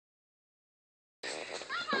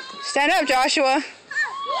Stand up, Joshua.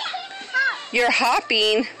 You're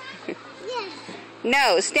hopping.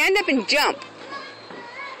 No, stand up and jump.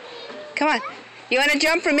 Come on. You want to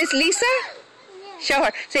jump for Miss Lisa? Show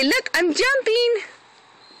her. Say, look, I'm jumping.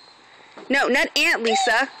 No, not Aunt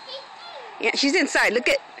Lisa. Yeah, she's inside. Look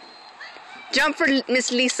at. Jump for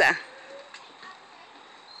Miss Lisa.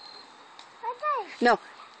 No,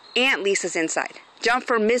 Aunt Lisa's inside. Jump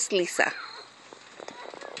for Miss Lisa.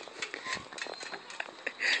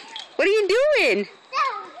 What are you doing?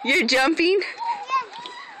 You're jumping?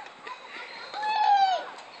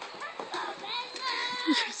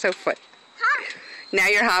 You're so funny. Now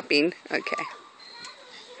you're hopping. Okay.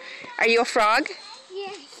 Are you a frog?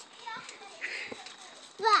 Yes.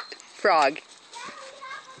 Frog.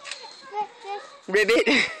 Ribbit.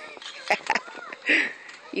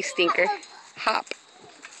 You stinker. Hop.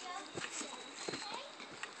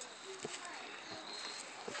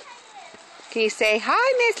 Can you say,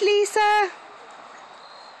 hi, Miss Lisa?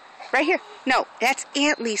 Right here. No, that's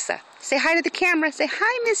Aunt Lisa. Say hi to the camera. Say,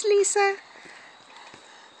 hi, Miss Lisa.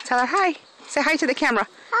 Tell her hi. Say hi to the camera.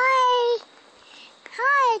 Hi.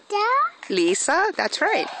 Hi, Dad. Lisa, that's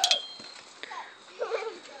right.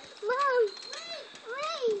 Mom.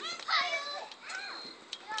 Wait.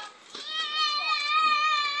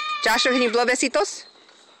 Joshua, can you blow besitos?